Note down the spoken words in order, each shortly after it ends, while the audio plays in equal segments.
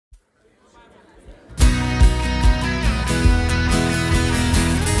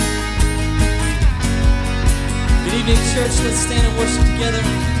church, let's stand and worship together.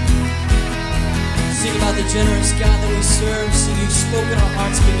 Sing about the generous God that we serve. Sing, you spoke and our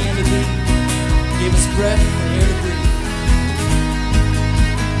hearts began to beat. Gave us breath and air to breathe.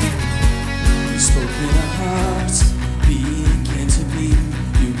 You spoke and our hearts began to beat.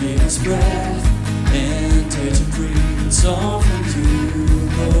 You gave us breath and air to breathe. It's all from you,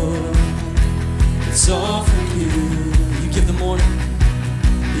 Lord. It's all from you. You give the morning.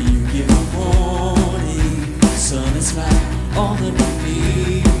 You give the morning. Sun is light. All that we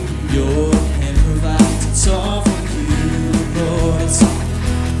need. Your hand provides. It's all from you, Lord.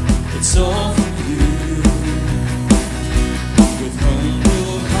 It's all from you. With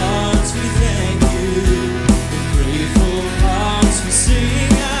humble hearts we thank you. With grateful hearts we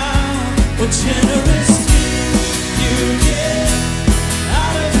sing out. What generous gift you give.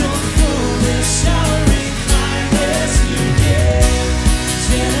 Out of your fullness, showering kindness you give.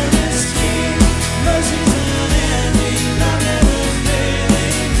 Generous King, mercies unending, love never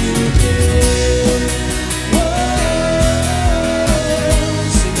failing you give. Whoa,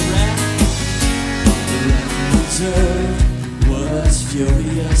 sing the wrath reserved was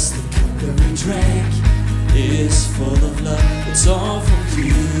furious. The cup that we drank is full of love. It's all from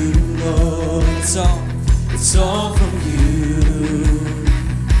you, Lord. It's all from you.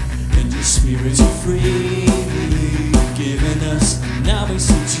 And your Spirit you freely given us. Now we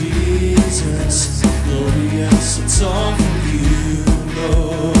see Jesus, glorious. It's all from you,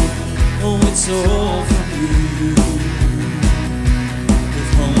 Lord. Oh, it's all from you.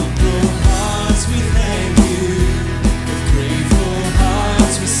 With humble hearts we thank you. With grateful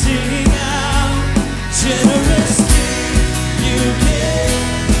hearts we sing out. Generous King, you give.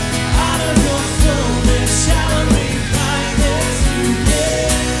 Out of your fullness, showering kindness you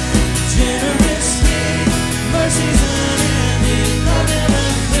give. Generous King, mercies unending, love never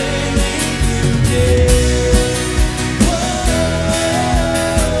failing you give.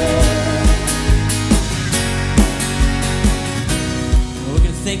 We're going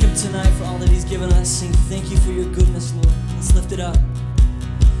to thank him tonight for all that he's given us. Sing, thank you for your goodness, Lord. Let's lift it up.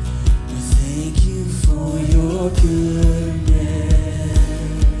 Thank you for your goodness.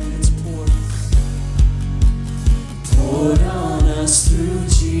 It's poured on us through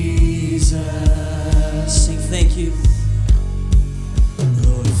Jesus. Sing, thank you.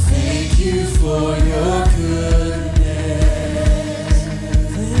 Lord, thank you for your goodness.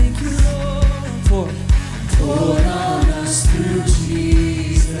 Thank you, Lord, for poured on us through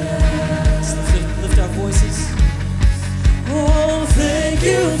Jesus. Lift our voices. Oh, thank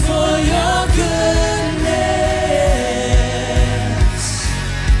you for your goodness.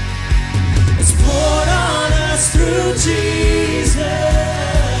 It's poured on us through Jesus.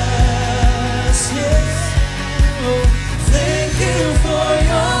 Yes. Oh, thank you for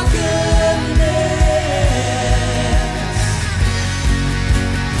your goodness.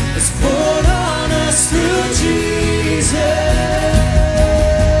 It's poured on us through Jesus.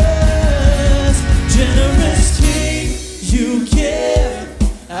 Generous King, you give.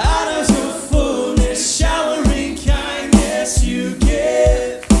 Out of your fullness, showering kindness you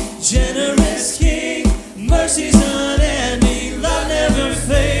give. Generous King, mercies unending, love never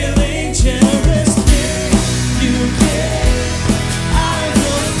failing. Generous King, you give. Out of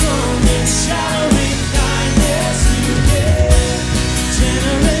your fullness, showering kindness you give.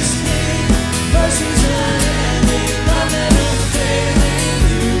 Generous King, mercies unending, love never failing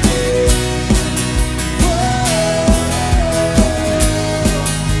you give.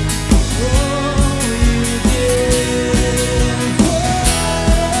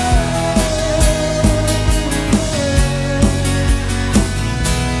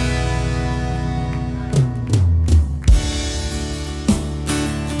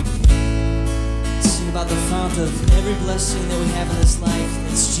 Sing about the fount of every blessing that we have in this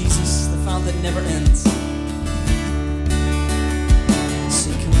life. It's Jesus, the fount that never ends.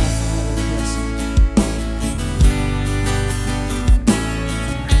 Sing, come out, fount of every blessing.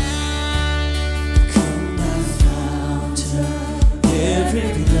 Come thou fount of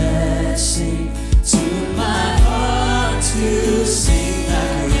every blessing, to my heart to sing thy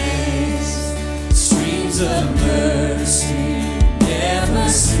grace. Streams of mercy never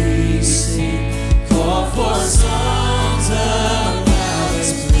ceasing, call for songs of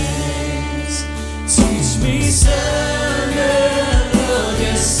loudest praise. Teach me some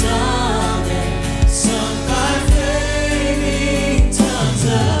melodious sonnet, sung by flaming tongues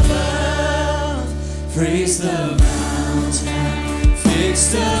above. Praise the mountain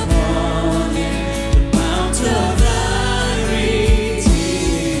fixed upon it, the mount of thy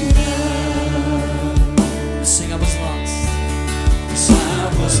redeeming love. Sing, I was lost. 'Cause I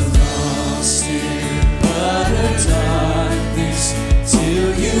was lost in utter darkness.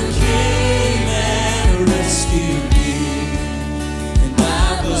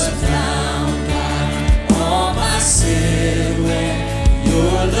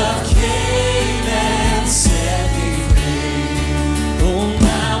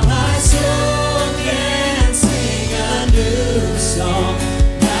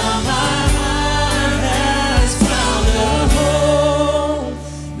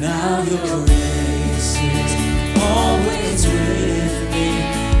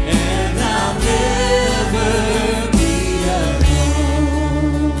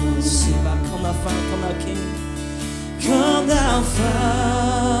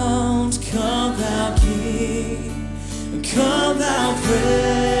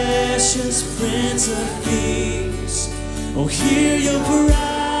 Prince of Peace. Oh, hear your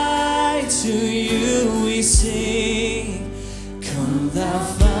cry, to you we sing. Come thou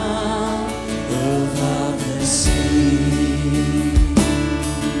fount of our blessing.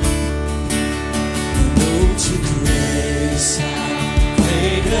 Oh, to grace I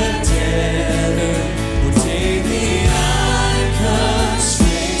pray the debtor, oh, daily I come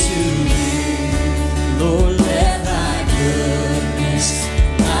straight to thee. Lord, let thy goodness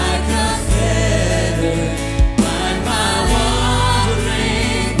like a feather bind my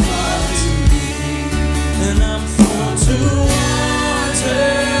wandering heart to thee. And I'm full to water,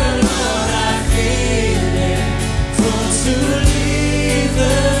 Lord, I feel it, full to leave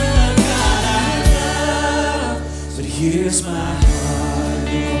the God I love. But here's my heart,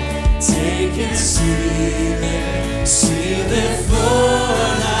 Lord, take and seal it for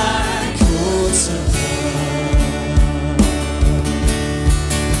thy courts above.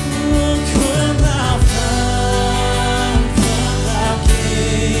 Oh, come thou fount, come thou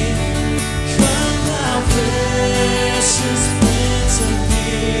King, come thou precious Prince of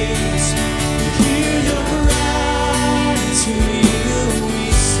Peace. Hear your cry, to you we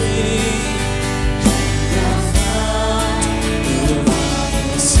sing. Come thou fount of our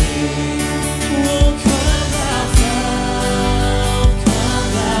blessing. Oh, come thou fount, come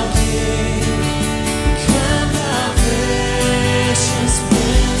thou King, come thou precious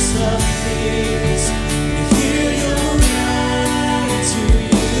Prince of Peace. Hear your cry, to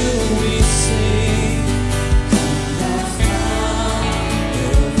you we sing. Come thou fount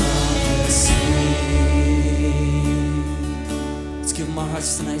of our blessing. Let's give him our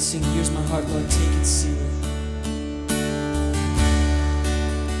hearts tonight. Sing, here's my heart, Lord, take and seal it.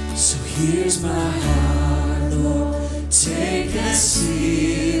 So here's my heart, Lord, take and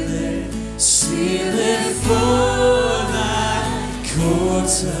seal it for thy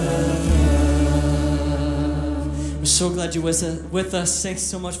courts above. We're so glad you're with us. Thanks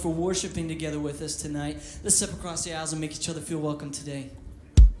so much for worshiping together with us tonight. Let's step across the aisles and make each other feel welcome today.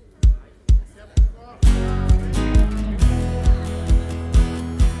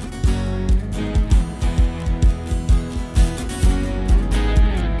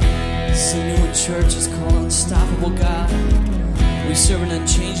 Singing with church is called Unstoppable God. We serve an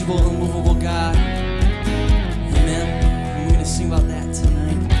unchangeable, immovable God. Amen. And we're going to sing about that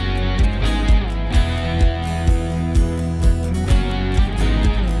tonight.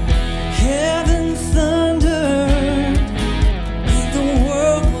 Heaven thundered, and the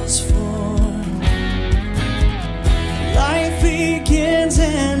world was formed. Life begins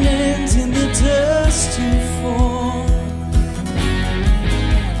and ends in the dust to form.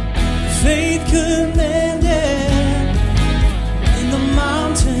 Faith commanded, and the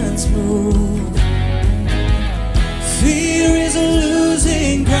mountains move. Fear is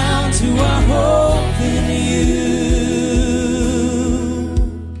losing ground to our hope in you.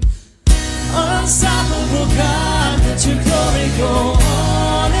 Unstoppable God, let your glory go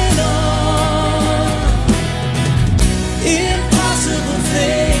on and on. Impossible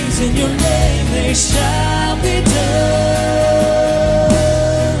things in your name, they shall be done.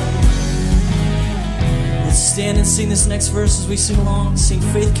 Let's stand and sing this next verse as we sing along. Sing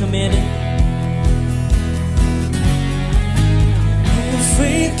faith commanded.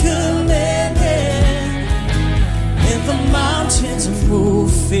 Faith commanded, and the mountains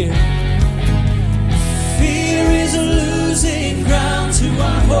move. Fear is losing ground to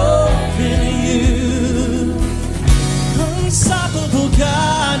our hope in you. Unstoppable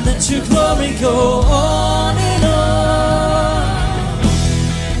God, let your glory go on and on.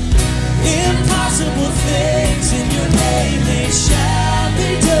 Impossible things in your name, they shall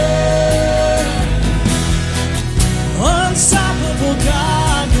be done. Unstoppable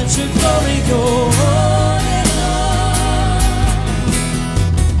God, let your glory go on and on.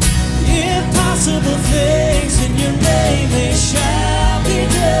 Impossible things in your name, they shall be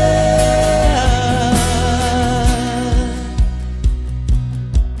done.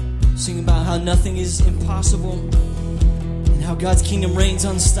 Sing about how nothing is impossible and how God's kingdom reigns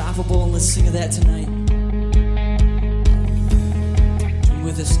unstoppable. And let's sing of that tonight. Join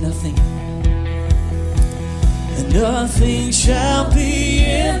with us, nothing. And nothing shall be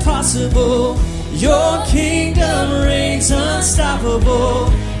impossible. Your kingdom reigns unstoppable.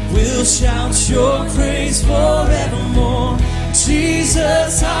 We'll shout your praise forevermore.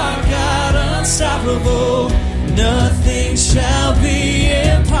 Jesus, our God, unstoppable. Nothing shall be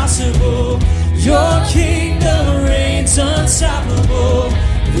impossible. Your kingdom reigns unstoppable.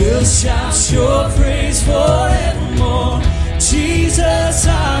 We'll shout your praise forevermore. Jesus,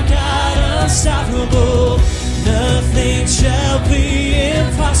 our God, unstoppable. Nothing shall be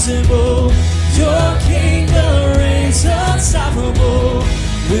impossible. Your kingdom reigns unstoppable.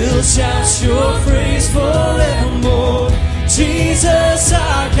 We'll shout your praise forevermore. Jesus,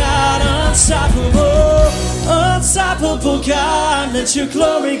 our God, unstoppable, unstoppable God. Let your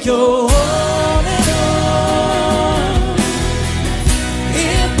glory go on and on.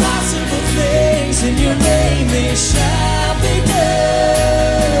 Impossible things in your name, they shall be done.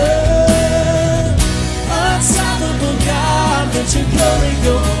 Unstoppable God, let your glory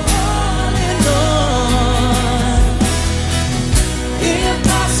go on and on.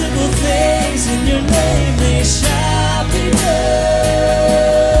 Impossible things in your name, they shall be done.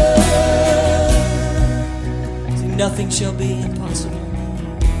 See, nothing shall be impossible.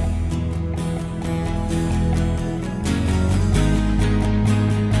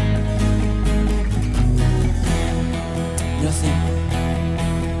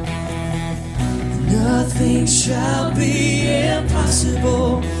 Nothing shall be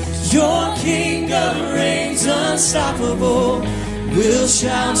impossible. Your kingdom reigns unstoppable. We'll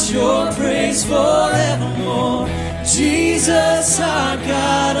shout your praise forevermore. Jesus, our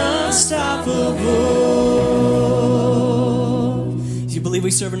God, unstoppable. If you believe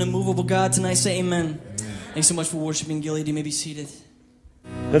we serve an immovable God tonight, say amen. Thanks so much for worshiping, Gilead. You may be seated.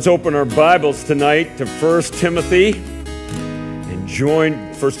 Let's open our Bibles tonight to 1 Timothy and join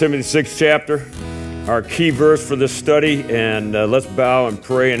 1 Timothy 6th chapter, our key verse for this study, and let's bow and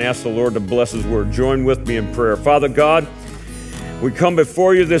pray and ask the Lord to bless His word. Join with me in prayer. Father God, we come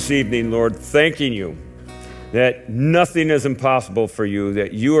before you this evening, Lord, thanking you that nothing is impossible for you,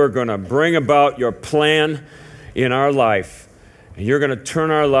 that you are going to bring about your plan in our life, and you're going to turn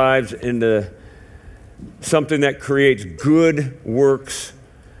our lives into something that creates good works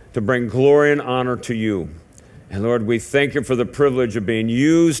to bring glory and honor to you. And Lord, we thank you for the privilege of being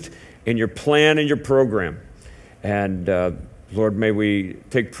used in your plan and your program. And Lord, may we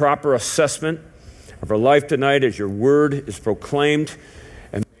take proper assessment of our life tonight as your word is proclaimed,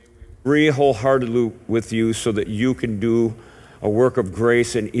 and may we agree wholeheartedly with you so that you can do a work of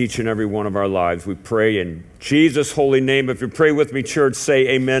grace in each and every one of our lives. We pray in Jesus' holy name. If you pray with me, church, say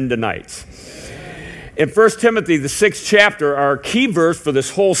amen tonight. In 1 Timothy, the 6th chapter, our key verse for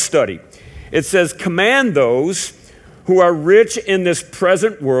this whole study, it says, command those who are rich in this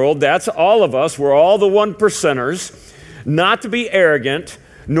present world, that's all of us, we're all the 1%ers, not to be arrogant,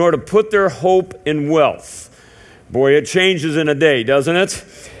 nor to put their hope in wealth. Boy, it changes in a day, doesn't it?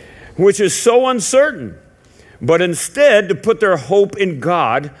 Which is so uncertain. But instead to put their hope in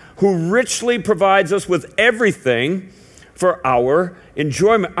God, who richly provides us with everything for our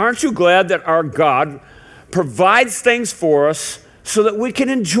enjoyment. Aren't you glad that our God provides things for us so that we can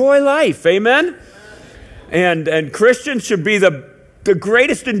enjoy life? Amen? And Christians should be the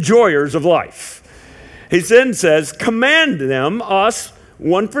greatest enjoyers of life. He then says, command them, us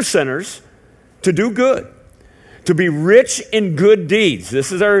 1%ers, to do good, to be rich in good deeds.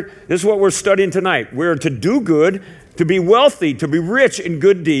 This is what we're studying tonight. We're to do good, to be wealthy, to be rich in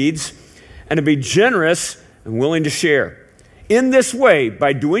good deeds, and to be generous and willing to share. In this way,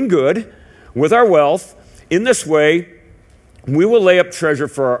 by doing good with our wealth, in this way, we will lay up treasure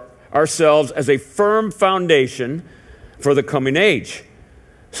for ourselves as a firm foundation for the coming age,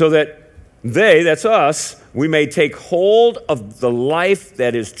 so that that's us, we may take hold of the life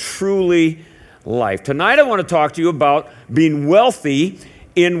that is truly life. Tonight I want to talk to you about being wealthy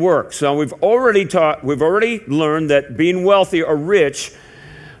in work. So we've already learned that being wealthy or rich,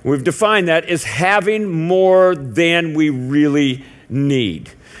 we've defined that as having more than we really need.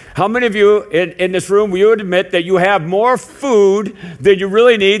 How many of you in this room, will you admit that you have more food than you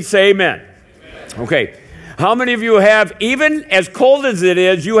really need? Say amen. Okay. How many of you have, even as cold as it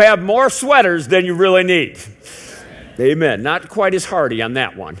is, you have more sweaters than you really need? Amen. Not quite as hardy on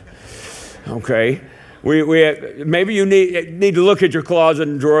that one. Okay. Maybe you need to look at your closet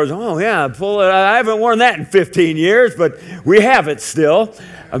and drawers. Oh, yeah, I haven't worn that in 15 years, but we have it still.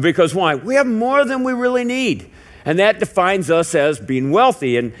 Because why? We have more than we really need. And that defines us as being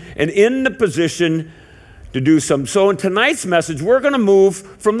wealthy and in the position to do some. So in tonight's message, we're going to move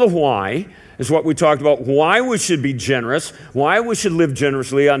from the why, is what we talked about, why we should be generous, why we should live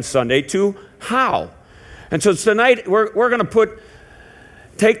generously on Sunday, to how. And so tonight, we're going to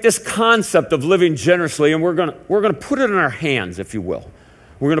take this concept of living generously, and we're going to put it in our hands, if you will.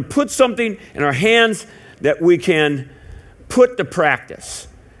 We're going to put something in our hands that we can put to practice.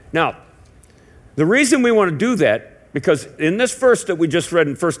 Now, the reason we want to do that, because in this verse that we just read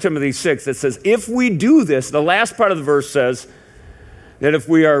in 1 Timothy 6, it says, if we do this, the last part of the verse says that if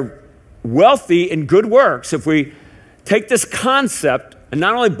we are wealthy in good works, if we take this concept and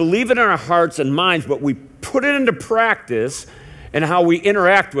not only believe it in our hearts and minds, but we put it into practice in how we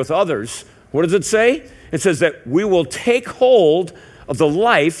interact with others, What does it say? It says that we will take hold of the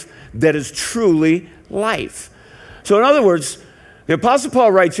life that is truly life. So in other words, the Apostle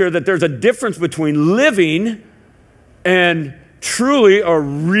Paul writes here that there's a difference between living and truly or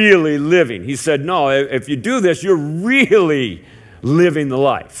really living. He said, no, if you do this, you're really living the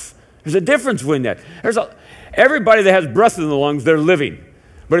life. There's a difference between that. Everybody that has breath in the lungs, they're living.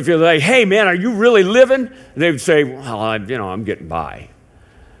 But if you're like, hey, man, are you really living? They would say, well, I'm getting by.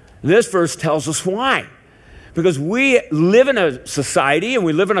 This verse tells us why. Because we live in a society and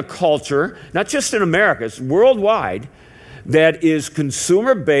we live in a culture, not just in America, it's worldwide, that is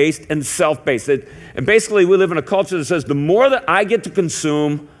consumer-based and self-based. And basically, we live in a culture that says the more that I get to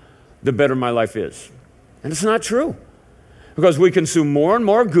consume, the better my life is. And it's not true. Because we consume more and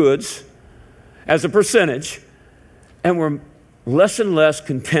more goods as a percentage, and we're less and less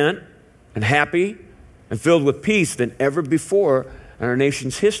content and happy and filled with peace than ever before in our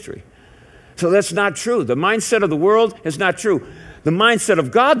nation's history. So that's not true. The mindset of the world is not true. The mindset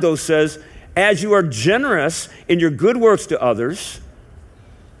of God, though, says, as you are generous in your good works to others,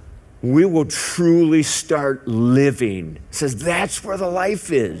 we will truly start living. It says that's where the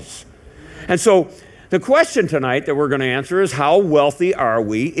life is. And so the question tonight that we're going to answer is, how wealthy are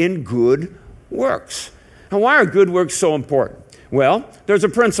we in good works? And why are good works so important? Well, there's a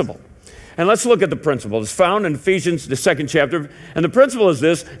principle. And let's look at the principle. It's found in Ephesians, the 2nd chapter. And the principle is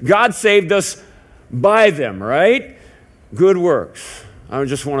this: God saved us by them, right? Good works. I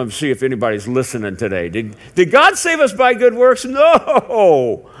just want to see if anybody's listening today. Did God save us by good works?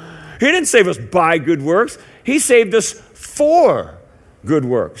 No. He didn't save us by good works. He saved us for good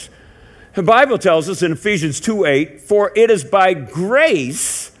works. The Bible tells us in Ephesians 2:8, for it is by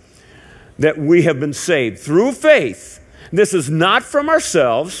grace that we have been saved through faith. This is not from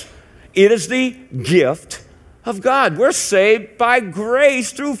ourselves. It is the gift of God. We're saved by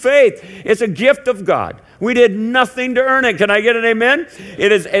grace through faith. It's a gift of God. We did nothing to earn it. Can I get an amen?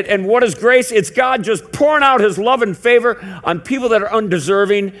 It is, and what is grace? It's God just pouring out his love and favor on people that are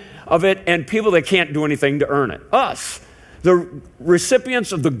undeserving of it and people that can't do anything to earn it. Us. The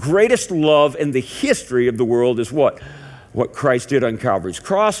recipients of the greatest love in the history of the world is what? What Christ did on Calvary's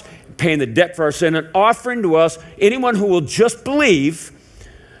cross, paying the debt for our sin and offering to us, anyone who will just believe,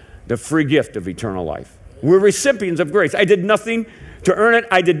 the free gift of eternal life. We're recipients of grace. I did nothing to earn it.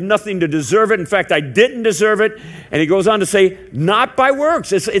 I did nothing to deserve it. In fact, I didn't deserve it. And he goes on to say, not by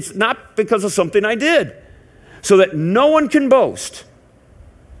works. It's not because of something I did. So that no one can boast.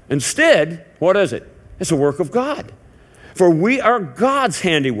 Instead, what is it? It's a work of God. For we are God's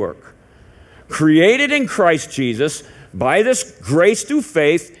handiwork, created in Christ Jesus by this grace through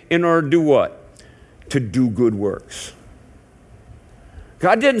faith in order to do what? To do good works.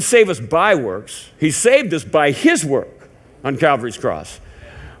 God didn't save us by works. He saved us by his work on Calvary's cross.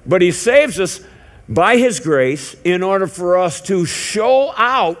 But he saves us by his grace in order for us to show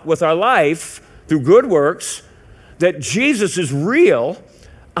out with our life through good works that Jesus is real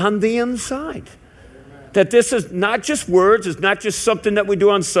on the inside. That this is not just words, it's not just something that we do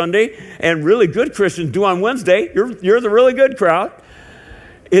on Sunday and really good Christians do on Wednesday. You're the really good crowd.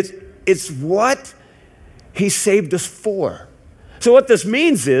 It's what he saved us for. So what this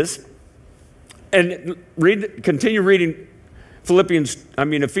means is, and continue reading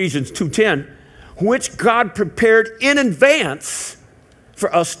Ephesians 2:10, which God prepared in advance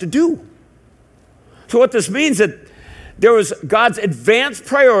for us to do. So what this means is that there was God's advanced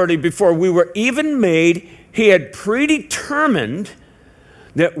priority before we were even made. He had predetermined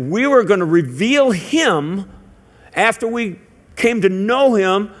that we were going to reveal him after we came to know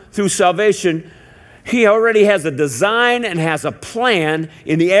him through salvation. He already has a design and has a plan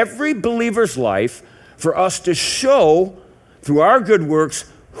in every believer's life for us to show through our good works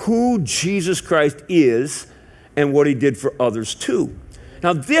who Jesus Christ is and what he did for others too.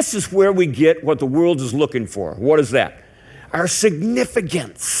 Now this is where we get what the world is looking for. What is that? Our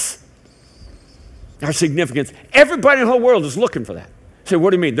significance. Our significance. Everybody in the whole world is looking for that. Say,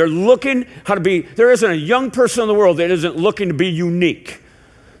 what do you mean? They're looking how to be, there isn't a young person in the world that isn't looking to be unique.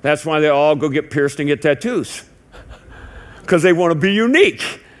 That's why they all go get pierced and get tattoos. Because they want to be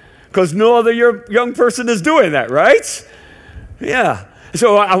unique. Because no other young person is doing that, right? Yeah.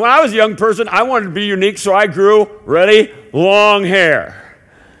 So when I was a young person, I wanted to be unique, so I grew, ready, long hair.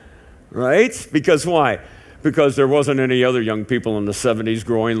 Right? Because why? Because there wasn't any other young people in the 70s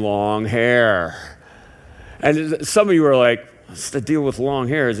growing long hair. And some of you are like, what's the deal with long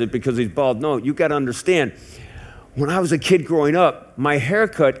hair? Is it because he's bald? No, you got to understand. When I was a kid growing up, my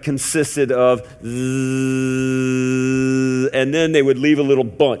haircut consisted of and then they would leave a little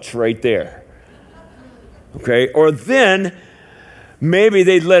bunch right there. Okay? Or then maybe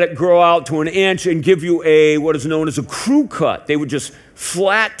they'd let it grow out to 1 inch and give you what is known as a crew cut. They would just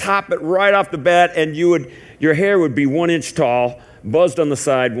flat top it right off the bat, and your hair would be 1 inch tall, buzzed on the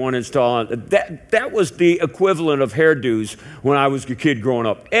side, 1 inch tall. That was the equivalent of hairdos when I was a kid growing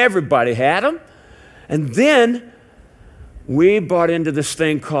up. Everybody had them. And then we bought into this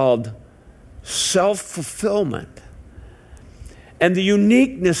thing called self-fulfillment and the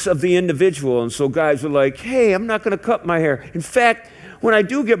uniqueness of the individual. And so guys were like, hey, I'm not going to cut my hair. In fact, when I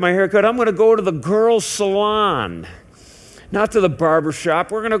do get my hair cut, I'm going to go to the girls' salon, not to the barber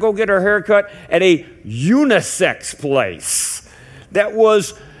shop. We're going to go get our hair cut at a unisex place. That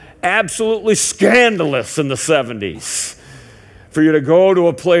was absolutely scandalous in the 70s, for you to go to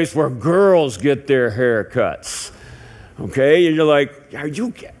a place where girls get their haircuts. Okay, and you're like,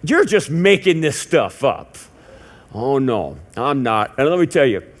 you're just making this stuff up. Oh no, I'm not. And let me tell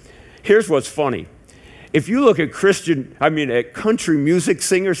you, here's what's funny. If you look at at country music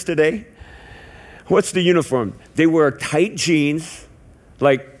singers today, what's the uniform? They wear tight jeans,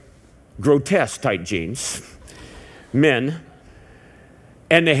 like grotesque tight jeans, men,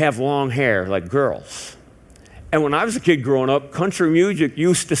 and they have long hair like girls. And when I was a kid growing up, country music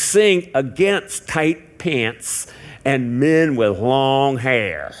used to sing against tight pants and men with long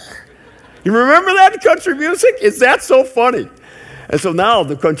hair. You remember that in country music? Is that so funny? And so now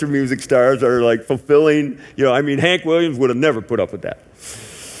the country music stars are like fulfilling, Hank Williams would have never put up with that.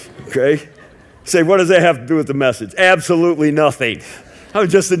 Okay? Say, what does that have to do with the message? Absolutely nothing. I'm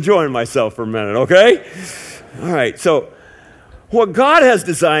just enjoying myself for a minute, okay? All right, so what God has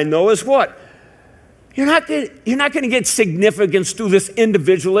designed, though, is what? You're not going to get significance through this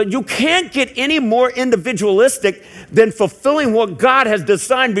individual. You can't get any more individualistic than fulfilling what God has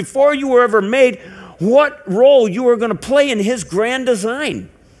designed before you were ever made, what role you are going to play in His grand design.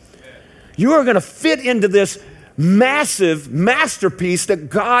 You are going to fit into this massive masterpiece that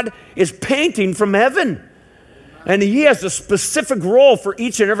God is painting from heaven. And He has a specific role for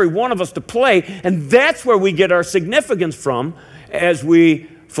each and every one of us to play, and that's where we get our significance from as we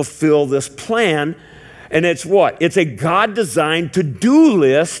fulfill this plan. And it's what? It's a God-designed to-do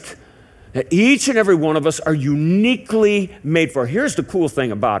list that each and every one of us are uniquely made for. Here's the cool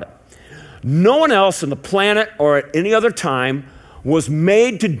thing about it. No one else on the planet or at any other time was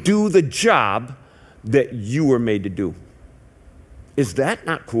made to do the job that you were made to do. Is that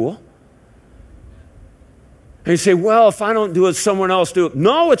not cool? And you say, well, if I don't do it, someone else do it.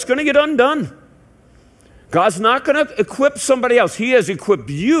 No, it's going to get undone. God's not going to equip somebody else. He has equipped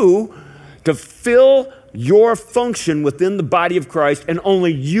you to fill your function within the body of Christ, and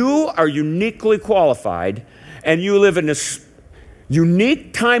only you are uniquely qualified, and you live in this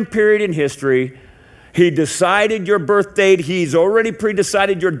unique time period in history. He decided your birth date. He's already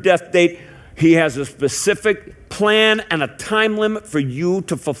pre-decided your death date. He has a specific plan and a time limit for you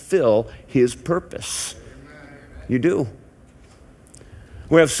to fulfill His purpose. You do.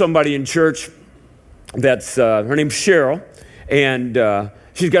 We have somebody in church that's, her name's Cheryl, and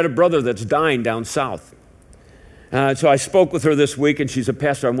she's got a brother that's dying down south. So I spoke with her this week, and she said,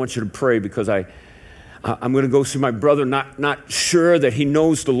 Pastor, I want you to pray because I'm going to go see my brother, not sure that he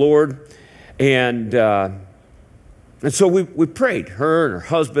knows the Lord. And so we prayed, her and her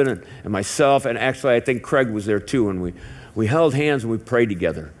husband and myself, and actually I think Craig was there too, and we held hands and we prayed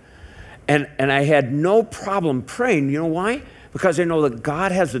together. And I had no problem praying. You know why? Because I know that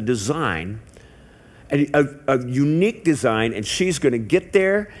God has a design, a unique design, and she's going to get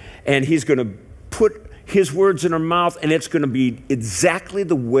there, and He's going to put His words in her mouth, and it's going to be exactly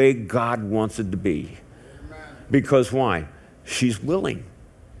the way God wants it to be. Amen. Because why? She's willing.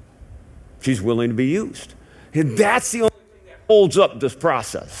 She's willing to be used. And that's the only thing that holds up this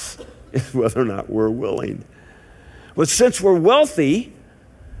process, is whether or not we're willing. But since we're wealthy,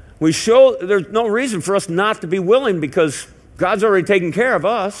 we show there's no reason for us not to be willing, because God's already taken care of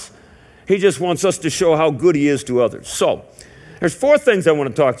us. He just wants us to show how good He is to others. So there's 4 things I want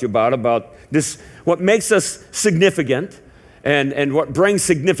to talk to you about this, what makes us significant and what brings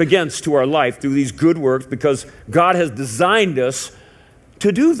significance to our life through these good works, because God has designed us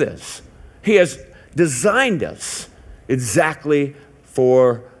to do this. He has designed us exactly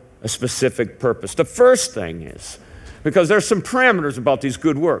for a specific purpose. The first thing is, because there's some parameters about these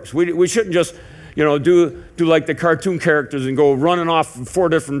good works. We shouldn't just, do like the cartoon characters and go running off in 4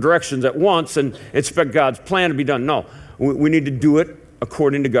 different directions at once and expect God's plan to be done. No, we need to do it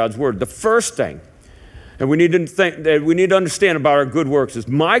according to God's word. The first thing that we need to understand about our good works is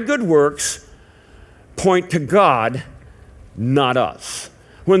my good works point to God, not us.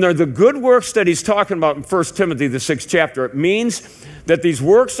 When they're the good works that he's talking about in 1 Timothy, the 6th chapter, it means that these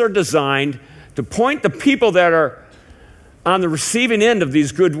works are designed to point the people that are on the receiving end of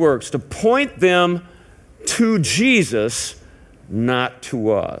these good works, to point them to Jesus, not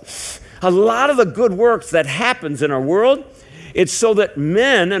to us. A lot of the good works that happens in our world, it's so that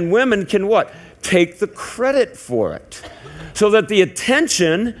men and women can what? Take the credit for it. So that the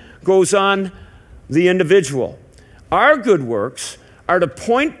attention goes on the individual. Our good works are to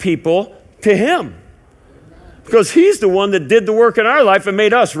point people to Him. Because He's the one that did the work in our life and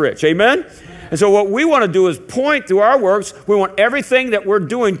made us rich. Amen? And so what we want to do is point through our works. We want everything that we're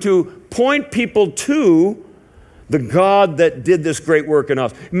doing to point people to the God that did this great work in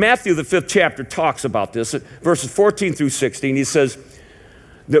us. Matthew, the 5th chapter, talks about this. Verses 14 through 16, he says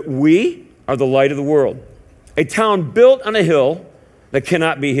that we are the light of the world. A town built on a hill that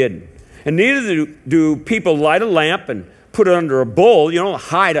cannot be hidden. And neither do people light a lamp and put it under a bowl. You don't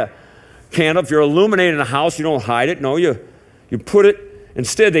hide a candle. If you're illuminating a house, you don't hide it. No, you put it,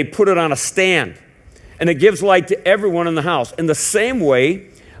 instead they put it on a stand. And it gives light to everyone in the house. In the same way,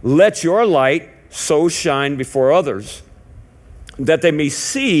 let your light so shine before others that they may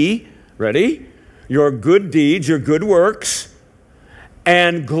see, ready, your good deeds, your good works,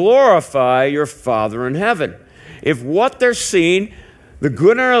 and glorify your Father in heaven. If what they're seeing, the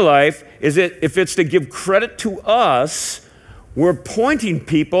good in our life, if it's to give credit to us, we're pointing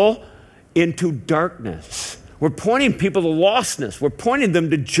people into darkness. We're pointing people to lostness. We're pointing them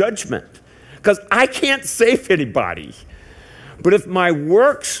to judgment. Because I can't save anybody. But if my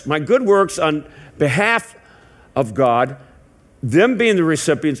works, my good works on behalf of God, them being the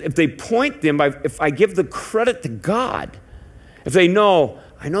recipients, if they point them, if I give the credit to God, if they know,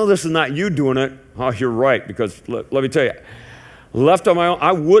 I know this is not you doing it, oh, you're right, because let me tell you, left on my own,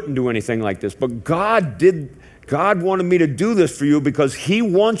 I wouldn't do anything like this. But God wanted me to do this for you because He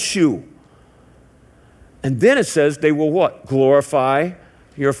wants you. And then it says they will what? Glorify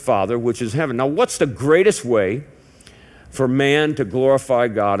your Father which is in heaven. Now, what's the greatest way for man to glorify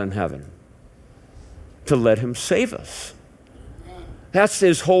God in heaven? To let Him save us. That's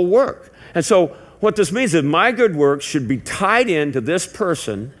His whole work. And so what this means is my good works should be tied into this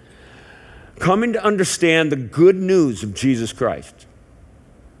person coming to understand the good news of Jesus Christ.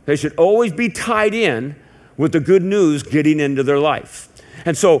 They should always be tied in with the good news getting into their life.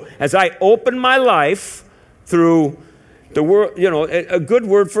 And so as I open my life through the word, a good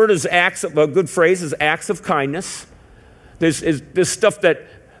word for it is a good phrase is acts of kindness. This stuff that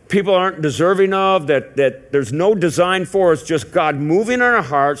people aren't deserving of, that there's no design for. It's just God moving in our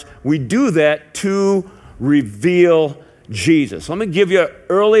hearts. We do that to reveal Jesus. Let me give you an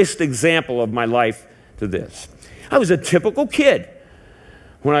earliest example of my life to this. I was a typical kid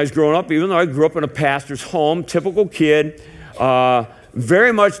when I was growing up, even though I grew up in a pastor's home, typical kid,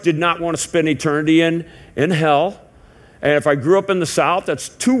 very much did not want to spend eternity in hell. And if I grew up in the South, that's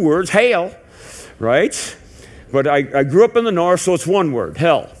 2 words, hell, right? But I grew up in the North, so it's 1 word,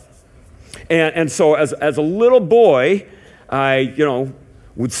 hell. And so as a little boy, I,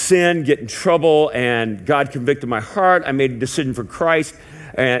 would sin, get in trouble, and God convicted my heart. I made a decision for Christ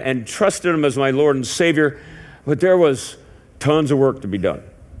and trusted Him as my Lord and Savior. But there was tons of work to be done.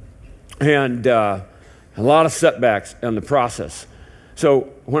 And a lot of setbacks in the process.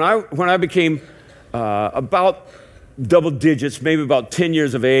 So when I became about double digits, maybe about 10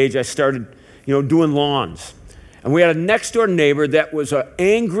 years of age, I started, doing lawns. And we had a next door neighbor that was an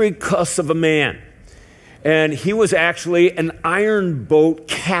angry cuss of a man. And he was actually an iron boat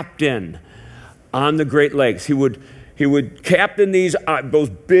captain on the Great Lakes. He would captain those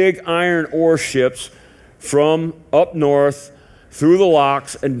big iron ore ships from up north through the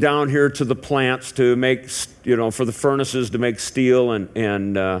locks and down here to the plants to make, for the furnaces to make steel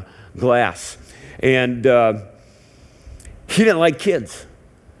and glass. And he didn't like kids.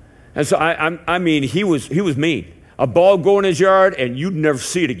 And so, I mean, he was mean. A ball go in his yard, and you'd never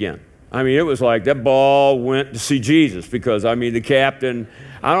see it again. I mean, it was like that ball went to see Jesus because, I mean, the captain,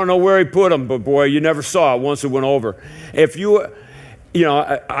 I don't know where he put him, but boy, you never saw it once it went over. If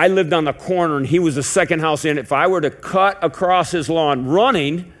I lived on the corner, and he was the second house in. If I were to cut across his lawn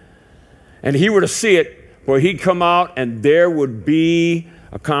running, and he were to see it, boy, he'd come out, and there would be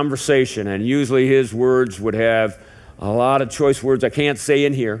a conversation. And usually his words would have a lot of choice words I can't say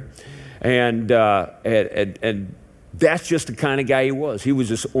in here. And that's just the kind of guy he was. He was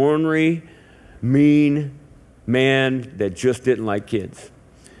this ornery, mean man that just didn't like kids.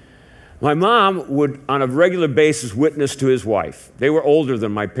 My mom would, on a regular basis, witness to his wife. They were older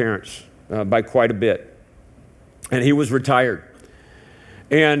than my parents by quite a bit. And he was retired.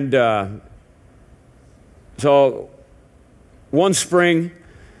 And so one spring,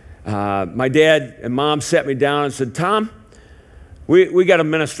 my dad and mom sat me down and said, "Tom, we got a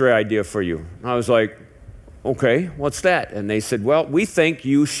ministry idea for you." I was like, okay, what's that? And they said, well, we think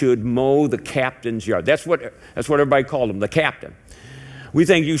you should mow the captain's yard. That's what everybody called him, the captain. We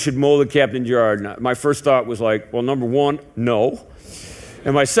think you should mow the captain's yard. And my first thought was like, well, number one, no.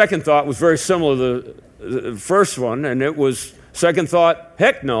 And my second thought was very similar to the first one, and it was, second thought,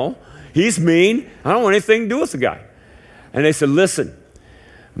 heck no. He's mean. I don't want anything to do with the guy. And they said, listen,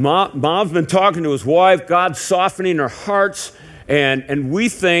 Mom's been talking to his wife. God's softening her hearts. And we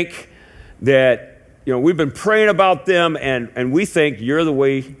think that, you know, we've been praying about them, and we think you're the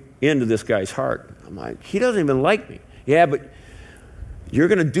way into this guy's heart. I'm like, he doesn't even like me. Yeah, but you're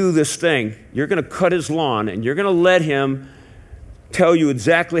going to do this thing. You're going to cut his lawn, and you're going to let him tell you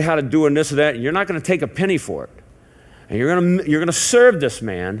exactly how to do and this and that, and you're not going to take a penny for it. And you're going to serve this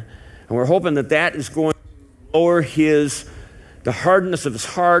man, and we're hoping that that is going to lower the hardness of his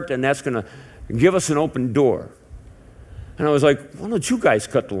heart, and that's going to give us an open door. And I was like, why don't you guys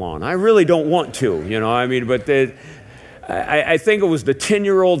cut the lawn? I really don't want to, you know, I mean, but I think it was the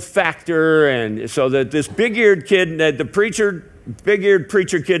 10-year-old factor, and so that this big-eared kid, the big-eared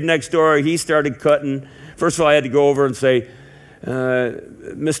preacher kid next door, he started cutting. First of all, I had to go over and say,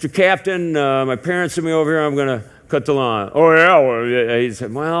 Mr. Captain, my parents sent me over here, I'm going to cut the lawn. Oh, yeah? Well, he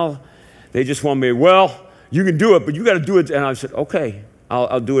said, well, they just want me, well, you can do it, but you got to do it. And I said, okay,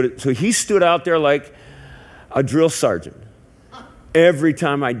 I'll do it. So he stood out there like a drill sergeant every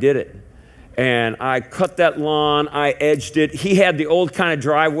time I did it. And I cut that lawn, I edged it. He had the old kind of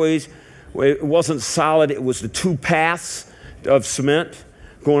driveways. It wasn't solid. It was the 2 paths of cement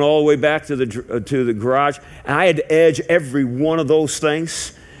going all the way back to the garage. And I had to edge every one of those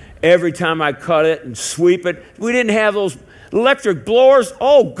things every time I cut it and sweep it. We didn't have those electric blowers.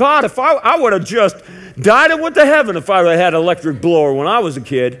 Oh, God, if I would have just died and went to heaven if I had an electric blower when I was a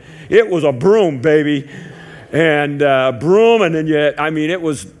kid. It was a broom, baby. And broom, and then it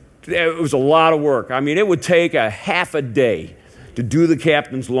was a lot of work. I mean, it would take a half a day to do the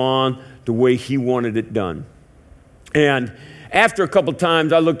captain's lawn the way he wanted it done. And after a couple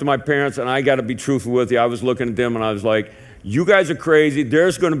times, I looked at my parents, and I got to be truthful with you. I was looking at them, and I was like, you guys are crazy.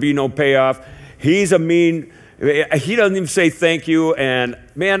 There's going to be no payoff. He's a mean, he doesn't even say thank you. And,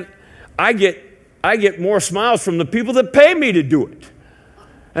 man, I get more smiles from the people that pay me to do it.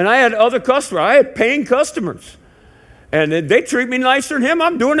 And I had other customers. I had paying customers. And they treat me nicer than him.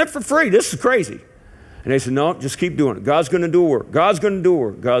 I'm doing it for free. This is crazy. And they said, no, just keep doing it. God's going to do a work. God's going to do a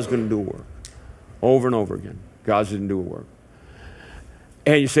work. God's going to do a work. Over and over again. God's going to do a work.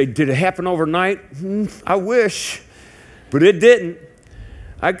 And you say, did it happen overnight? I wish. But it didn't.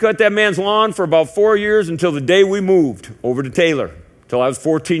 I cut that man's lawn for about 4 years until the day we moved over to Taylor, until I was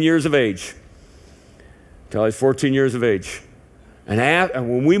 14 years of age. Until I was 14 years of age. And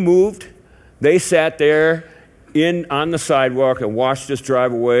when we moved, they sat there on the sidewalk and watched us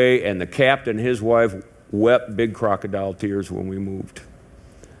drive away, and the captain and his wife wept big crocodile tears when we moved.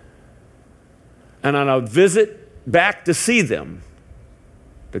 And on a visit back to see them,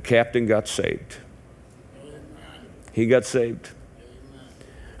 the captain got saved. He got saved.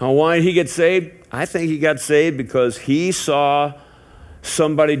 Now, why did he get saved? I think he got saved because he saw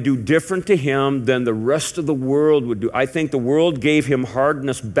somebody do different to him than the rest of the world would do. I think the world gave him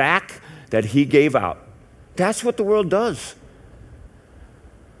hardness back that he gave out. That's what the world does.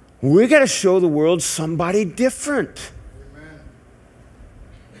 We got to show the world somebody different.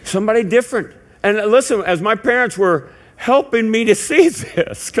 Somebody different. And listen, as my parents were helping me to see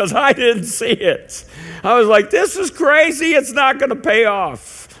this, because I didn't see it, I was like, this is crazy. It's not going to pay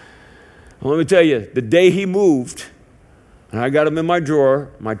off. Well, let me tell you, the day he moved, and I got him in my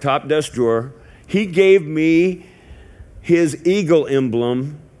drawer, my top desk drawer, he gave me his eagle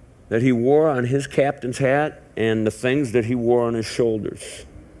emblem that he wore on his captain's hat and the things that he wore on his shoulders.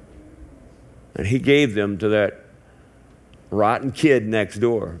 And he gave them to that rotten kid next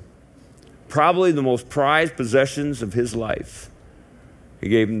door. Probably the most prized possessions of his life. He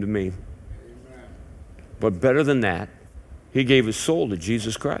gave them to me. Amen. But better than that, he gave his soul to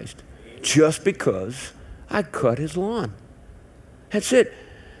Jesus Christ. Just because I cut his lawn. That's it.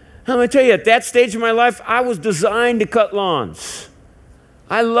 I'm going to tell you, at that stage of my life, I was designed to cut lawns.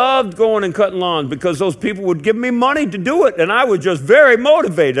 I loved going and cutting lawns because those people would give me money to do it, and I was just very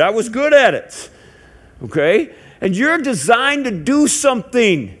motivated. I was good at it. Okay? And you're designed to do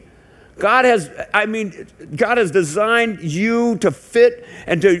something. God has designed you to fit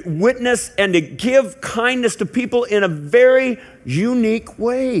and to witness and to give kindness to people in a very unique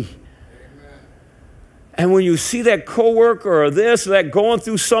way. And when you see that coworker or this or that going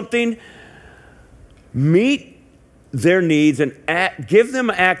through something, meet their needs and give them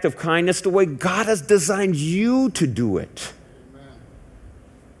an act of kindness the way God has designed you to do it.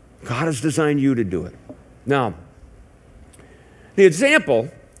 God has designed you to do it. Now, the example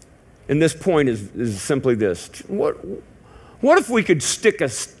in this point is simply this. What if we could stick a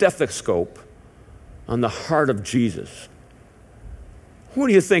stethoscope on the heart of Jesus? What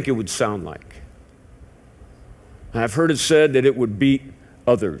do you think it would sound like? I've heard it said that it would beat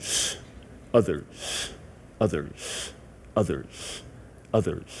others, others, others, others,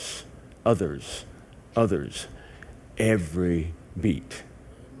 others, others, others, every beat.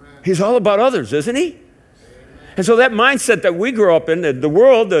 He's all about others, isn't he? And so that mindset that we grew up in, the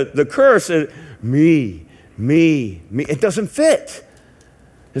world, the curse, me, it doesn't fit.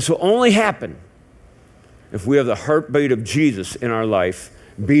 This will only happen if we have the heartbeat of Jesus in our life,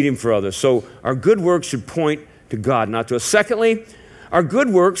 beating for others. So our good works should point to God, not to us. Secondly, our good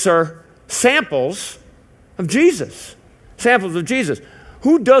works are samples of Jesus. Samples of Jesus.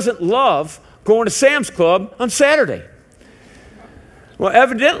 Who doesn't love going to Sam's Club on Saturday? Well,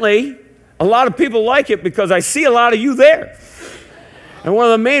 evidently, a lot of people like it because I see a lot of you there. And one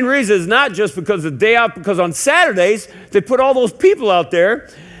of the main reasons is not just because of the day out, because on Saturdays, they put all those people out there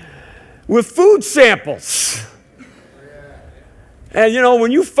with food samples. And you know,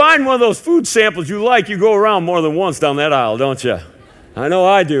 when you find one of those food samples you like, you go around more than once down that aisle, don't you? I know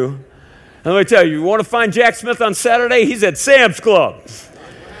I do. And let me tell you, you want to find Jack Smith on Saturday? He's at Sam's Club.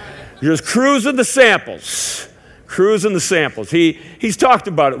 You're just cruising the samples. Cruising the samples. He's talked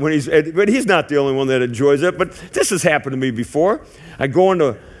about it but he's not the only one that enjoys it. But this has happened to me before. I go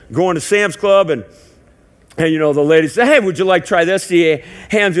into Sam's Club and you know, the lady says, "Hey, would you like to try this?" She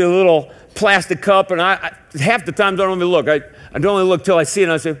hands me a little plastic cup, and I half the times I don't even look. I don't only look till I see it,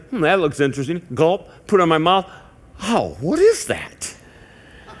 and I say, that looks interesting. Gulp, put it on my mouth. Oh, what is that?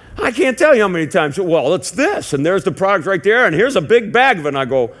 I can't tell you how many times. Well, it's this, and there's the product right there, and here's a big bag of it. And I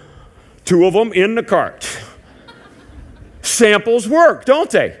go, 2 of them in the cart. Samples work, don't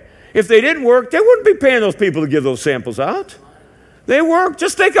they? If they didn't work, they wouldn't be paying those people to give those samples out. They work.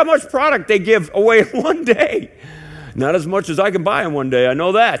 Just think how much product they give away in one day. Not as much as I can buy in one day, I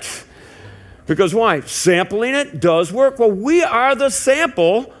know that. Because why? Sampling it does work. Well, we are the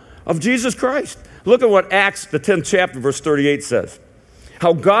sample of Jesus Christ. Look at what Acts, the 10th chapter, verse 38 says.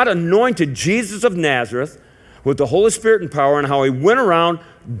 How God anointed Jesus of Nazareth with the Holy Spirit and power, and how he went around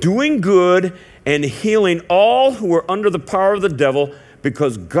doing good and healing all who were under the power of the devil,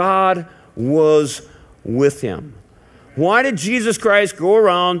 because God was with him. Why did Jesus Christ go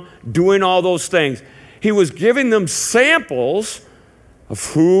around doing all those things? He was giving them samples of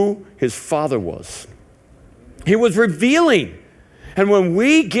who his Father was. He was revealing. And when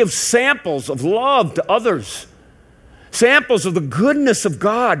we give samples of love to others, samples of the goodness of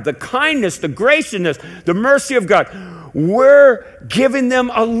God, the kindness, the graciousness, the mercy of God, we're giving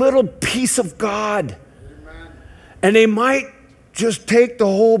them a little piece of God. Amen. And they might just take the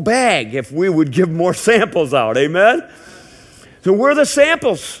whole bag if we would give more samples out. Amen? So we're the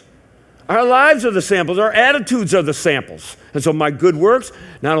samples. Our lives are the samples. Our attitudes are the samples. And so my good works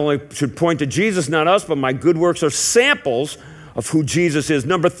not only should point to Jesus, not us, but my good works are samples of who Jesus is.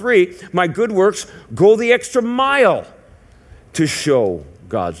 Number 3, my good works go the extra mile to show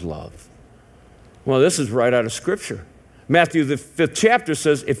God's love. Well, this is right out of Scripture. Matthew, the 5th chapter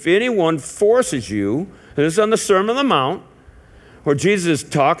says, if anyone forces you, and this is on the Sermon on the Mount, where Jesus is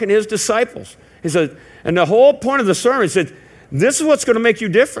talking to his disciples. He said, and the whole point of the sermon, he said, this is what's going to make you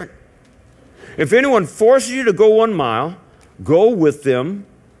different. If anyone forces you to go 1 mile, go with them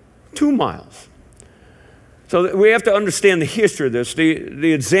 2 miles. So we have to understand the history of this,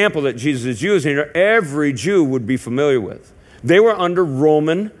 the example that Jesus is using, every Jew would be familiar with. They were under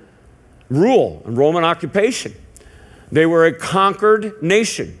Roman rule and Roman occupation. They were a conquered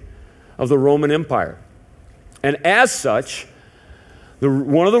nation of the Roman Empire. And as such,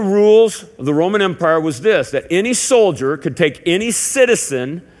 one of the rules of the Roman Empire was this, that any soldier could take any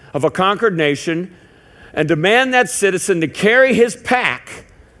citizen of a conquered nation and demand that citizen to carry his pack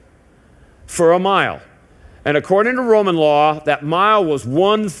for 1 mile. And according to Roman law, that mile was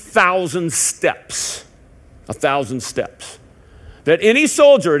 1,000 steps. 1,000 steps. That any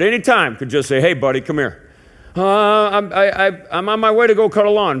soldier at any time could just say, hey, buddy, come here. I'm on my way to go cut a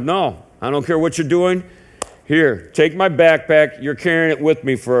lawn. No, I don't care what you're doing. Here, take my backpack. You're carrying it with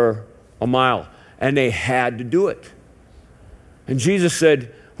me for 1 mile. And they had to do it. And Jesus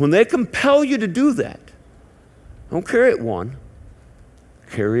said, when they compel you to do that, don't carry it 1,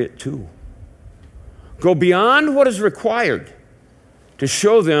 carry it 2. Go beyond what is required to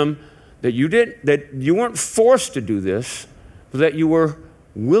show them that you weren't forced to do this, but that you were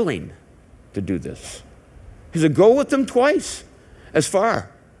willing to do this. He said, go with them twice as far.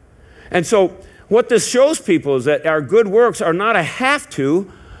 And so what this shows people is that our good works are not a have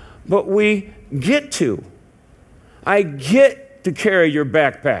to, but we get to. I get to carry your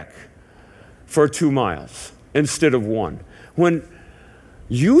backpack for 2 miles instead of 1. When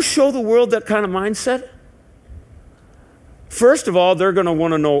you show the world that kind of mindset, first of all, they're going to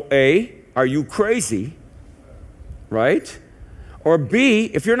want to know, A, are you crazy? Right? Or B,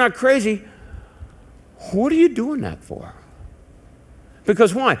 if you're not crazy, what are you doing that for?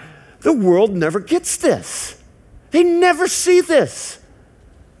 Because why? The world never gets this. They never see this.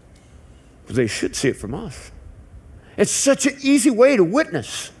 But they should see it from us. It's such an easy way to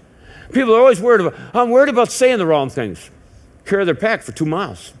witness. People are always worried about, I'm worried about saying the wrong things. Carry their pack for 2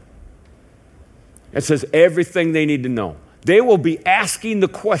 miles. It says everything they need to know. They will be asking the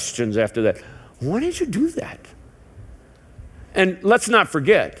questions after that. Why did you do that? And let's not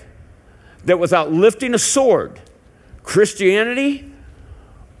forget that without lifting a sword, Christianity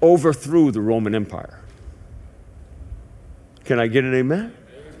overthrew the Roman Empire. Can I get an amen?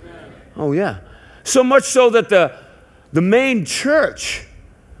 Amen. Oh, yeah. So much so that the main church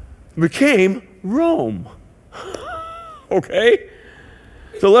became Rome. Okay?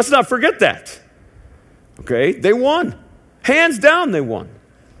 So let's not forget that. Okay? They won. Hands down, they won.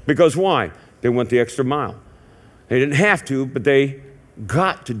 Because why? They went the extra mile. They didn't have to, but they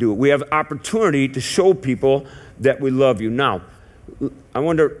got to do it. We have opportunity to show people that we love you. Now, I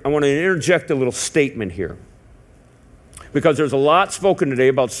want to interject a little statement here. Because there's a lot spoken today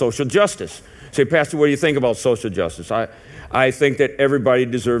about social justice. Say, Pastor, what do you think about social justice? I think that everybody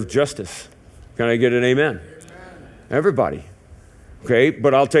deserves justice. Can I get an amen? Amen. Everybody. Okay,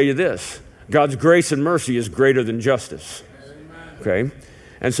 but I'll tell you this. God's grace and mercy is greater than justice. Okay?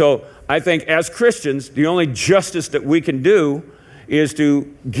 And so I think as Christians, the only justice that we can do is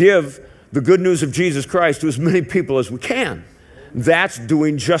to give the good news of Jesus Christ to as many people as we can. That's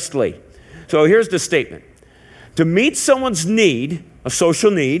doing justly. So here's the statement. To meet someone's need, a social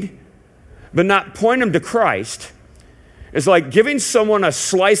need, but not point them to Christ, is like giving someone a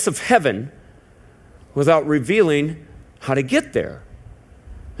slice of heaven without revealing how to get there.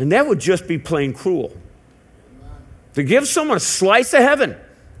 And that would just be plain cruel. To give someone a slice of heaven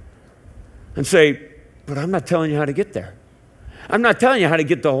and say, but I'm not telling you how to get there. I'm not telling you how to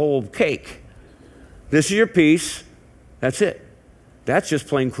get the whole cake. This is your piece. That's it. That's just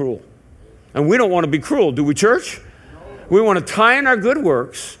plain cruel. And we don't want to be cruel, do we, church? We want to tie in our good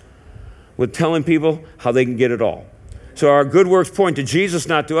works with telling people how they can get it all. So our good works point to Jesus,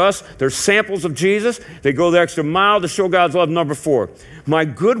 not to us. They're samples of Jesus. They go the extra mile to show God's love. Number 4, my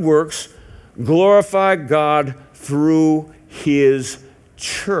good works glorify God through His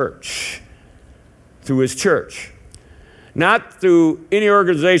church. Through His church. Not through any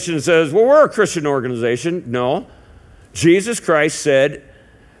organization that says, well, we're a Christian organization. No. Jesus Christ said,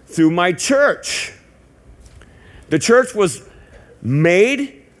 through my church. The church was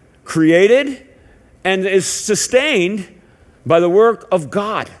made, created, and is sustained by the work of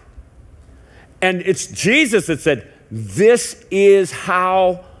God. And it's Jesus that said, this is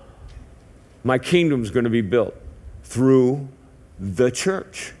how my kingdom is going to be built, through the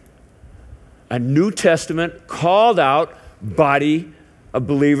church. A New Testament called out body of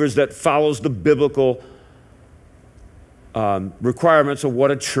believers that follows the biblical requirements of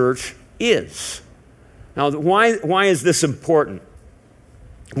what a church is. Now, why is this important?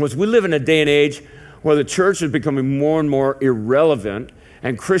 Because we live in a day and age where the church is becoming more and more irrelevant,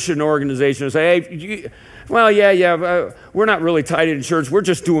 and Christian organizations say, hey, we're not really tied into church. We're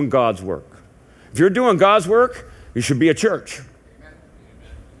just doing God's work. If you're doing God's work, you should be a church.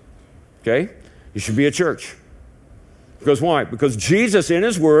 Okay? You should be a church. Because why? Because Jesus in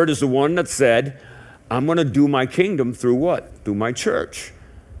His Word is the one that said, I'm going to do my kingdom through what? Through my church.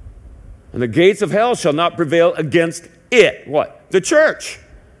 And the gates of hell shall not prevail against it. What? The church.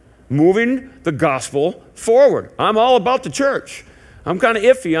 Moving the gospel forward. I'm all about the church. I'm kind of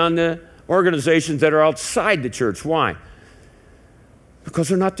iffy on the organizations that are outside the church. Why? Because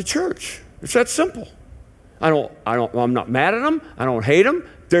they're not the church. It's that simple. I'm not mad at them. I don't hate them.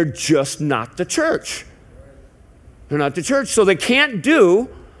 They're just not the church. They're not the church. So they can't do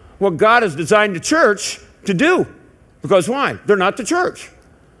what God has designed the church to do. Because why? They're not the church.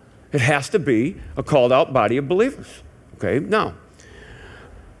 It has to be a called out body of believers. Okay? Now,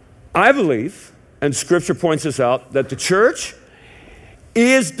 I believe, and Scripture points this out, that the church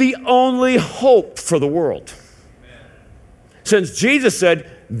is the only hope for the world. Since Jesus said,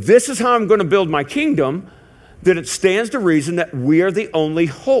 this is how I'm going to build my kingdom, then it stands to reason that we are the only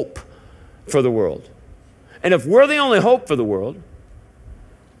hope for the world. And if we're the only hope for the world,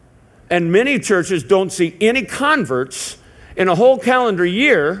 and many churches don't see any converts in a whole calendar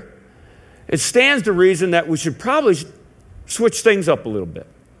year, it stands to reason that we should probably switch things up a little bit.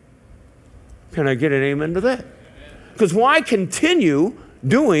 Can I get an amen to that? Because why continue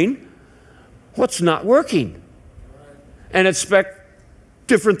doing what's not working and expect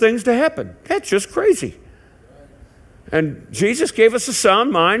different things to happen? That's just crazy. And Jesus gave us a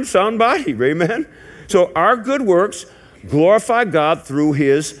sound mind, sound body, amen? So our good works glorify God through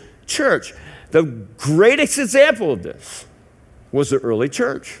his church. The greatest example of this was the early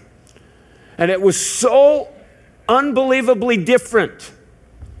church. And it was so unbelievably different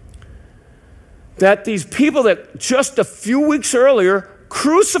that these people that just a few weeks earlier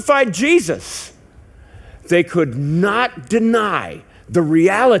crucified Jesus, they could not deny the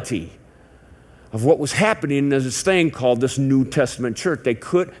reality of what was happening in this thing called this New Testament church.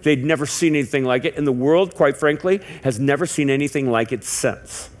 They'd never seen anything like it. And the world, quite frankly, has never seen anything like it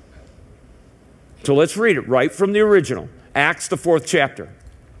since. So let's read it right from the original. Acts, the 4th chapter.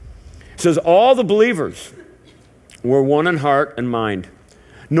 It says, all the believers were one in heart and mind.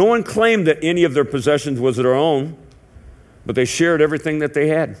 No one claimed that any of their possessions was their own, but they shared everything that they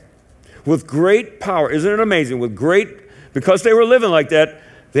had. With great power, isn't it amazing? Because they were living like that,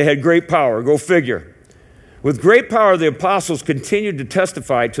 they had great power. Go figure. With great power, the apostles continued to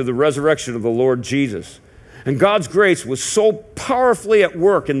testify to the resurrection of the Lord Jesus. And God's grace was so powerfully at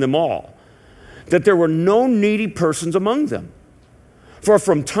work in them all that there were no needy persons among them. For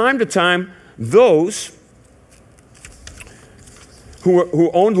from time to time, those who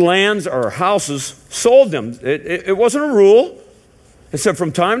owned lands or houses sold them. It wasn't a rule. It said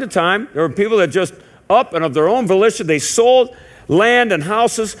from time to time, there were people that just up and of their own volition, they sold land and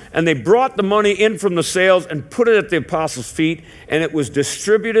houses, and they brought the money in from the sales and put it at the apostles' feet, and it was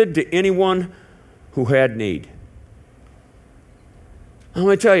distributed to anyone who had need. Let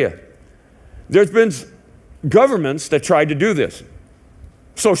me tell you, there's been governments that tried to do this.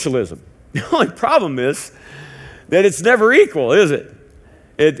 Socialism. The only problem is that it's never equal, is it?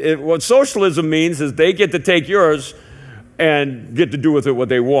 What socialism means is they get to take yours and get to do with it what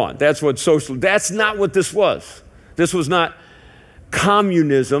they want. That's not what this was. This was not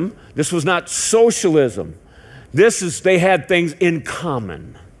communism. This was not socialism. They had things in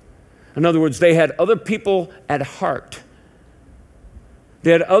common. In other words, they had other people at heart.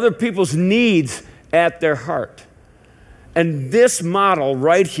 They had other people's needs at their heart. And this model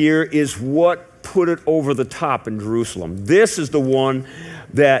right here is what put it over the top in Jerusalem. This is the one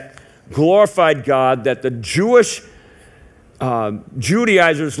that glorified God, that the Jewish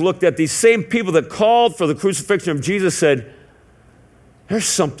Judaizers looked at. These same people that called for the crucifixion of Jesus said, there's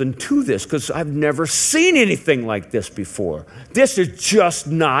something to this because I've never seen anything like this before. This is just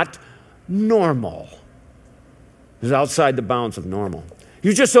not normal. It's outside the bounds of normal.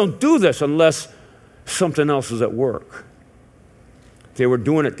 You just don't do this unless something else is at work. They were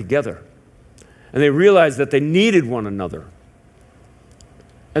doing it together. And they realized that they needed one another.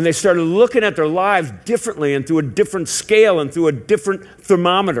 And they started looking at their lives differently and through a different scale and through a different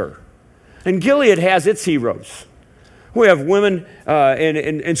thermometer. And Gilead has its heroes. We have women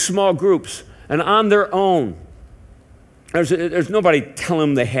in small groups and on their own. There's nobody telling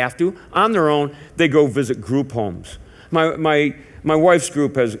them they have to. On their own, they go visit group homes. My wife's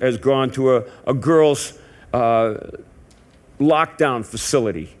group has gone to a girls' lockdown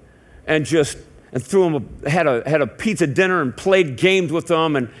facility and had a pizza dinner and played games with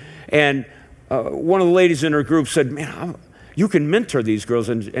them. And one of the ladies in her group said, man, you can mentor these girls.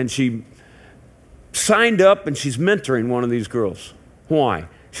 And she signed up and she's mentoring one of these girls. Why?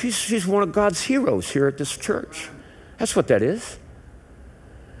 She's one of God's heroes here at this church. That's what that is.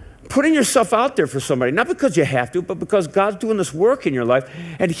 Putting yourself out there for somebody, not because you have to, but because God's doing this work in your life,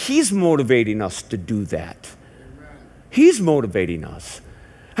 and he's motivating us to do that. He's motivating us.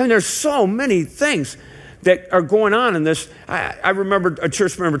 I mean, there's so many things that are going on in this. I remember a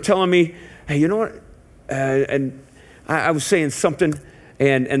church member telling me, hey, you know what? And I was saying something,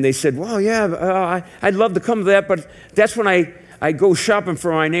 and they said, well, yeah, I'd love to come to that, but that's when I go shopping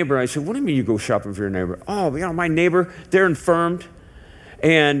for my neighbor. I said, what do you mean you go shopping for your neighbor? Oh, my neighbor, they're infirmed,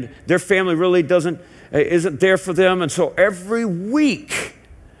 and their family really isn't there for them. And so every week,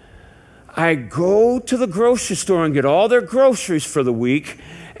 I go to the grocery store and get all their groceries for the week,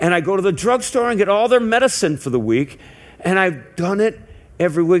 and I go to the drugstore and get all their medicine for the week, and I've done it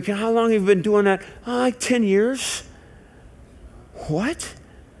every week. And how long have you been doing that? Oh, like 10 years. What?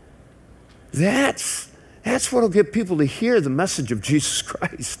 That's what will get people to hear the message of Jesus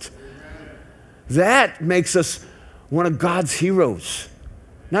Christ. That makes us one of God's heroes.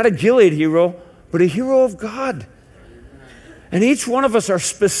 Not a Gilead hero, but a hero of God. And each one of us are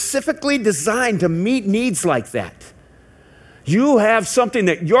specifically designed to meet needs like that. You have something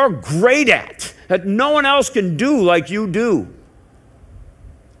that you're great at, that no one else can do like you do.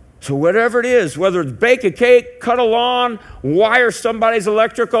 So whatever it is, whether it's bake a cake, cut a lawn, wire somebody's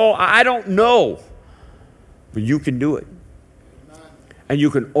electrical, I don't know. But you can do it. And you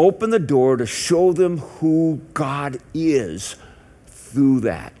can open the door to show them who God is through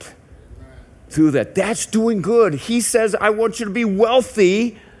that. Through that. That's doing good. He says, I want you to be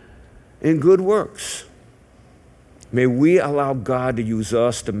wealthy in good works. May we allow God to use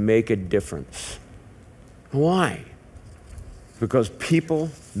us to make a difference. Why? Because people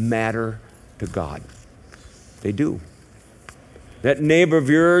matter to God. They do. That neighbor of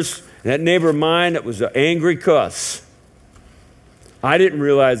yours, that neighbor of mine that was an angry cuss, I didn't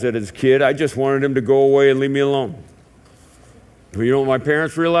realize that as a kid. I just wanted him to go away and leave me alone. But you know what my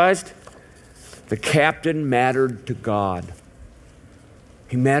parents realized? The captain mattered to God.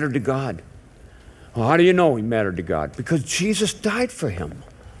 He mattered to God. Well, how do you know he mattered to God? Because Jesus died for him.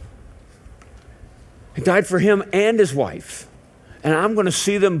 He died for him and his wife. And I'm going to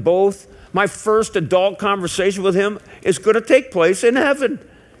see them both. My first adult conversation with him is going to take place in heaven.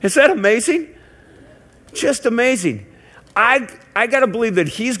 Is that amazing? Just amazing. I got to believe that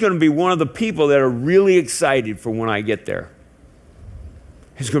he's going to be one of the people that are really excited for when I get there.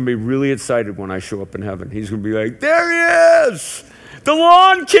 He's going to be really excited when I show up in heaven. He's going to be like, there he is, the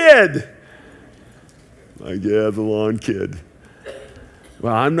lawn kid. Like, yeah, the lawn kid.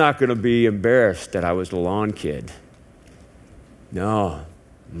 Well, I'm not going to be embarrassed that I was the lawn kid. No,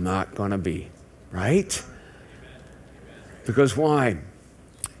 I'm not going to be, right? Because why?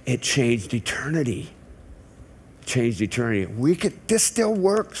 It changed eternity. Changed eternity. This still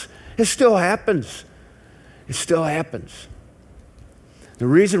works. It still happens. It still happens. The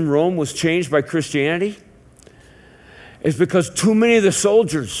reason Rome was changed by Christianity is because too many of the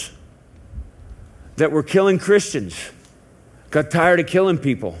soldiers that were killing Christians got tired of killing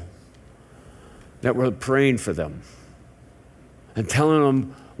people that were praying for them and telling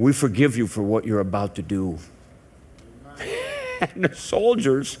them, we forgive you for what you're about to do. And the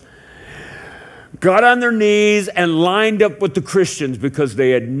soldiers got on their knees and lined up with the Christians because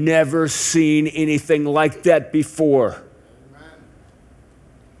they had never seen anything like that before.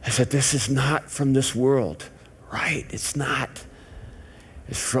 I said, this is not from this world. Right, it's not.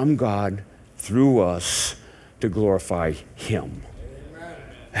 It's from God through us to glorify him.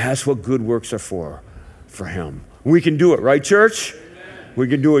 That's what good works are for him. We can do it, right, church? We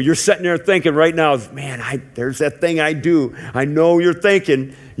can do it. You're sitting there thinking right now, man, there's that thing I do. I know you're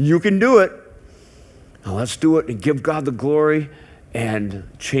thinking, you can do it. Now let's do it and give God the glory and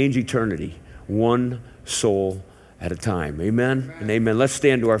change eternity, one soul at a time. Amen and amen. Let's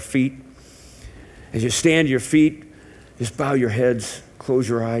stand to our feet. As you stand to your feet, just bow your heads, close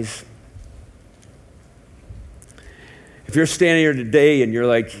your eyes. If you're standing here today and you're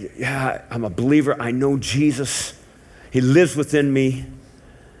like, yeah, I'm a believer, I know Jesus, he lives within me.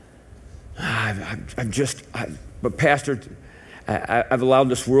 But Pastor, I've allowed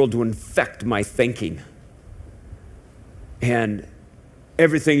this world to infect my thinking. And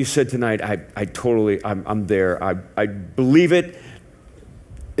everything you said tonight, I'm there. I believe it.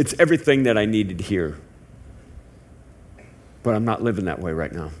 It's everything that I needed to hear. But I'm not living that way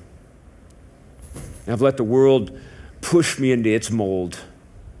right now. I've let the world push me into its mold.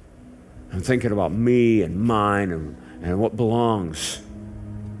 I'm thinking about me and mine and what belongs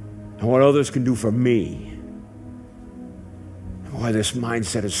and what others can do for me. And why this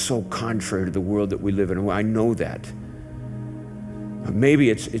mindset is so contrary to the world that we live in. I know that. But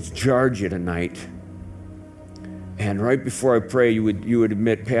maybe it's jarred you tonight. And right before I pray, you would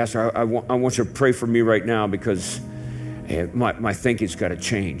admit, Pastor, I want you to pray for me right now because my thinking's got to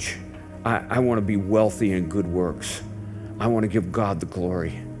change. I want to be wealthy in good works. I want to give God the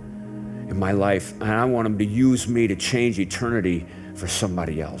glory in my life. And I want him to use me to change eternity for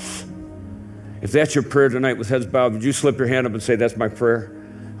somebody else. If that's your prayer tonight with heads bowed, would you slip your hand up and say, that's my prayer?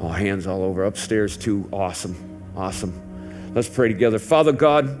 Oh, hands all over. Upstairs too. Awesome. Awesome. Let's pray together. Father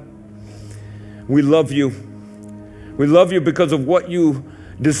God, we love you. We love you because of what you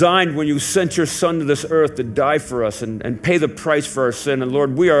designed when you sent your son to this earth to die for us and pay the price for our sin. And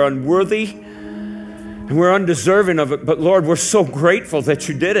Lord, we are unworthy and we're undeserving of it. But Lord, we're so grateful that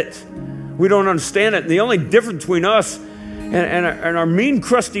you did it. We don't understand it. And the only difference between us and our mean,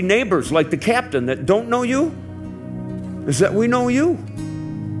 crusty neighbors like the captain that don't know you is that we know you.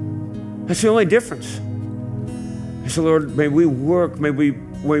 That's the only difference. And so Lord, may we work, may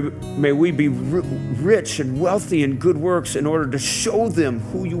we be rich and wealthy in good works in order to show them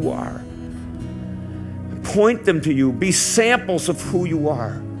who you are. Point them to you. Be samples of who you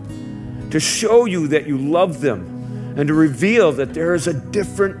are. To show you that you love them and to reveal that there is a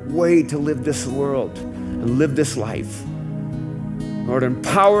different way to live this world and live this life. Lord,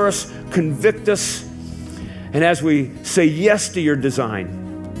 empower us, convict us, and as we say yes to your design,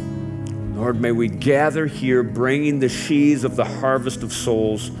 Lord, may we gather here bringing the sheaves of the harvest of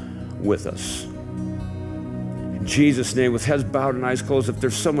souls with us. In Jesus' name, with heads bowed and eyes closed, if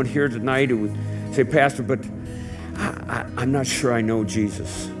there's someone here tonight who would say, Pastor, but I'm not sure I know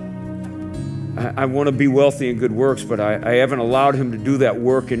Jesus. I want to be wealthy in good works, but I haven't allowed him to do that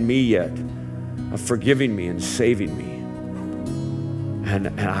work in me yet, of forgiving me and saving me. And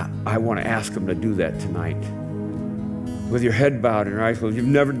I want to ask him to do that tonight. With your head bowed and your eyes closed. You've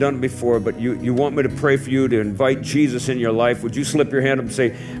never done it before, but you want me to pray for you to invite Jesus in your life. Would you slip your hand up and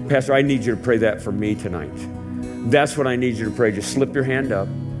say, Pastor, I need you to pray that for me tonight. That's what I need you to pray. Just slip your hand up,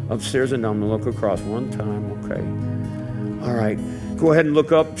 upstairs and down, and look across one time. Okay. All right. Go ahead and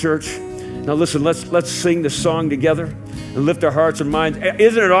look up, church. Now listen, let's sing this song together and lift our hearts and minds.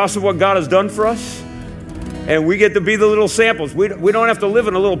 Isn't it awesome what God has done for us? And we get to be the little samples. We don't have to live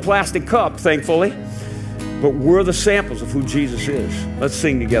in a little plastic cup, thankfully. But we're the samples of who Jesus is. Let's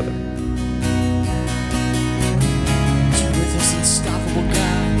sing together. With us, unstoppable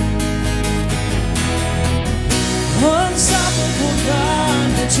God. Unstoppable God,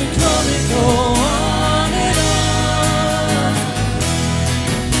 let your glory go on and on.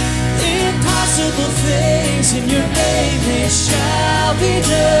 Impossible things in your name, they shall be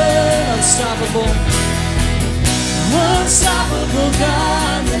done. Unstoppable. Unstoppable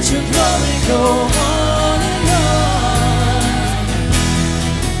God, let your glory go on and on.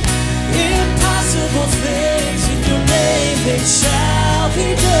 Impossible things in your name, they shall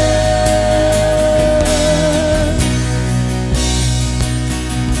be done.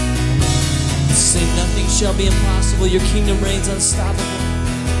 Say nothing shall be impossible, your kingdom reigns unstoppable.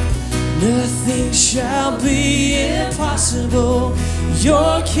 Nothing shall be impossible.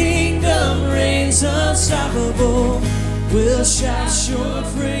 Your kingdom reigns unstoppable. We'll shout your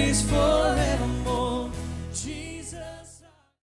praise forever.